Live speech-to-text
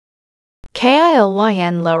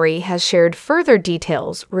Kailyn Lowry has shared further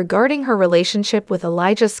details regarding her relationship with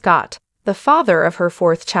Elijah Scott, the father of her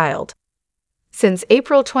fourth child. Since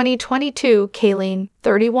April 2022, Kailyn,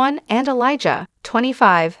 31, and Elijah,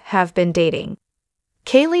 25, have been dating.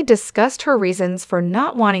 Kailyn discussed her reasons for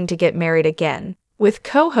not wanting to get married again with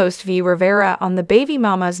co-host V. Rivera on the Baby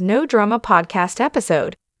Mama's No Drama podcast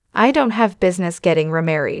episode, I Don't Have Business Getting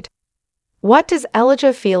Remarried. What does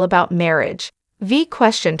Elijah feel about marriage? V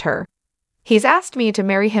questioned her. He's asked me to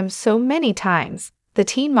marry him so many times, the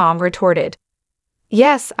teen mom retorted.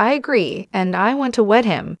 Yes, I agree, and I want to wed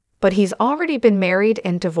him, but he's already been married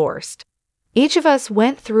and divorced. Each of us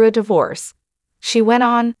went through a divorce. She went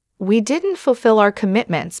on, we didn't fulfill our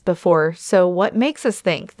commitments before, so what makes us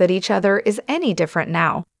think that each other is any different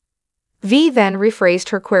now? V then rephrased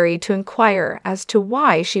her query to inquire as to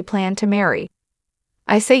why she planned to marry.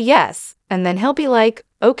 I say yes, and then he'll be like,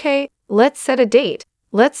 okay, let's set a date.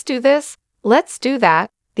 Let's do this. Let's do that,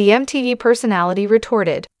 the MTV personality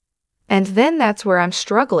retorted. And then that's where I'm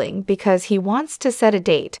struggling because he wants to set a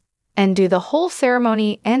date and do the whole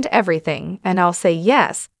ceremony and everything, and I'll say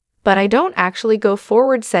yes, but I don't actually go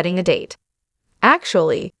forward setting a date.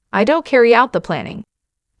 Actually, I don't carry out the planning.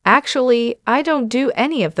 Actually, I don't do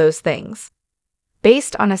any of those things.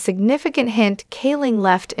 Based on a significant hint Kailyn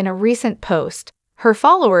left in a recent post, her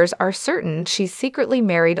followers are certain she's secretly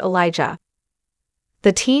married Elijah.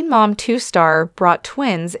 The Teen Mom 2 star brought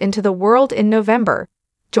twins into the world in November,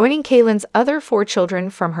 joining Kailyn's other 4 children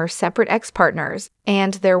from her separate ex-partners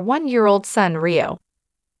and their 1-year-old son Rio.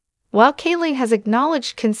 While Kailyn has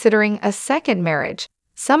acknowledged considering a second marriage,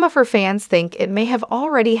 some of her fans think it may have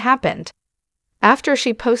already happened. After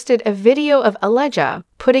she posted a video of Elijah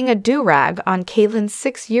putting a do-rag on Kailyn's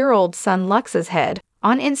 6-year-old son Lux's head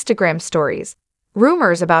on Instagram stories,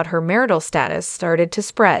 rumors about her marital status started to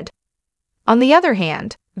spread. On the other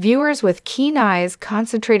hand, viewers with keen eyes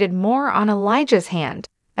concentrated more on Elijah's hand,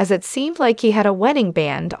 as it seemed like he had a wedding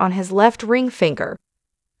band on his left ring finger.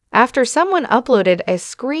 After someone uploaded a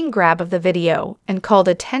screen grab of the video and called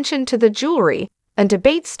attention to the jewelry, a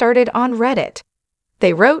debate started on Reddit.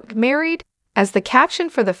 They wrote "married" as the caption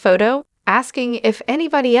for the photo, asking if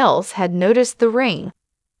anybody else had noticed the ring.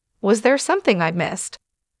 Was there something I missed?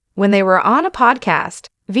 When they were on a podcast,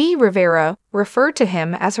 V. Rivera referred to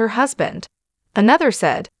him as her husband. Another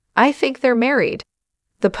said, I think they're married.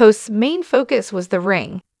 The post's main focus was the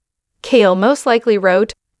ring. Kail most likely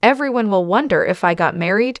wrote, everyone will wonder if I got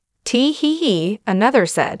married. Tee hee hee, another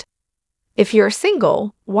said. If you're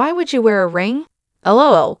single, why would you wear a ring?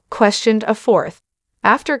 LOL, questioned a fourth.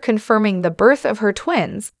 After confirming the birth of her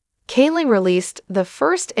twins, Kailyn released the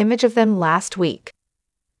first image of them last week.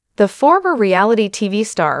 The former reality TV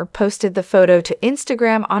star posted the photo to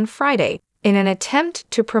Instagram on Friday in an attempt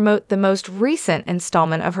to promote the most recent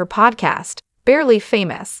installment of her podcast, Barely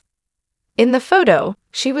Famous. In the photo,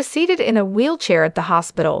 she was seated in a wheelchair at the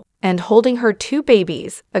hospital and holding her 2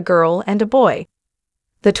 babies, a girl and a boy.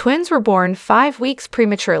 The twins were born 5 weeks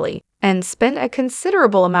prematurely and spent a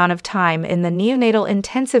considerable amount of time in the neonatal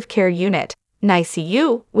intensive care unit,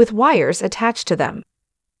 NICU, with wires attached to them.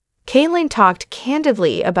 Kailyn talked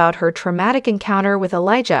candidly about her traumatic encounter with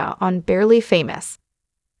Elijah on Barely Famous.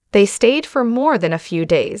 They stayed for more than a few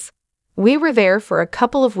days. We were there for a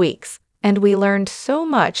couple of weeks, and we learned so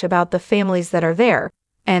much about the families that are there,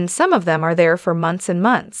 and some of them are there for months and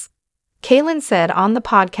months. Kailyn said on the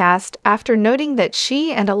podcast after noting that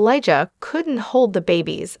she and Elijah couldn't hold the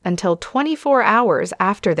babies until 24 hours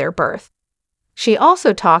after their birth. She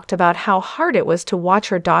also talked about how hard it was to watch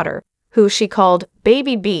her daughter, who she called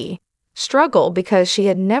Baby B, struggle because she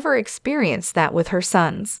had never experienced that with her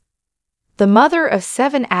sons. The mother of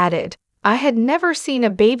 7 added, I had never seen a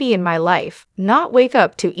baby in my life not wake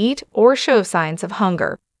up to eat or show signs of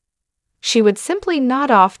hunger. She would simply nod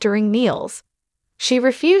off during meals. She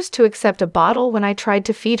refused to accept a bottle when I tried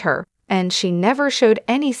to feed her, and she never showed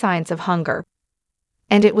any signs of hunger.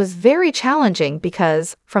 And it was very challenging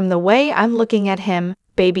because, from the way I'm looking at him,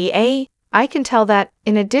 Baby A, I can tell that,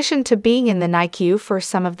 in addition to being in the NICU for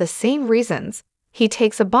some of the same reasons, he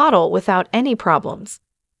takes a bottle without any problems.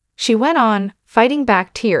 She went on, fighting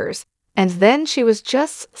back tears, and then she was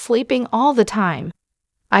just sleeping all the time.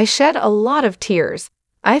 I shed a lot of tears.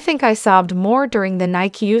 I think I sobbed more during the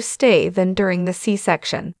NICU stay than during the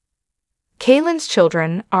C-section. Kailyn's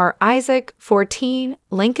children are Isaac, 14,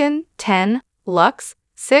 Lincoln, 10, Lux,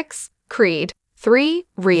 6, Creed, 3,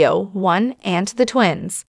 Rio, 1, and the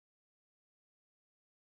twins.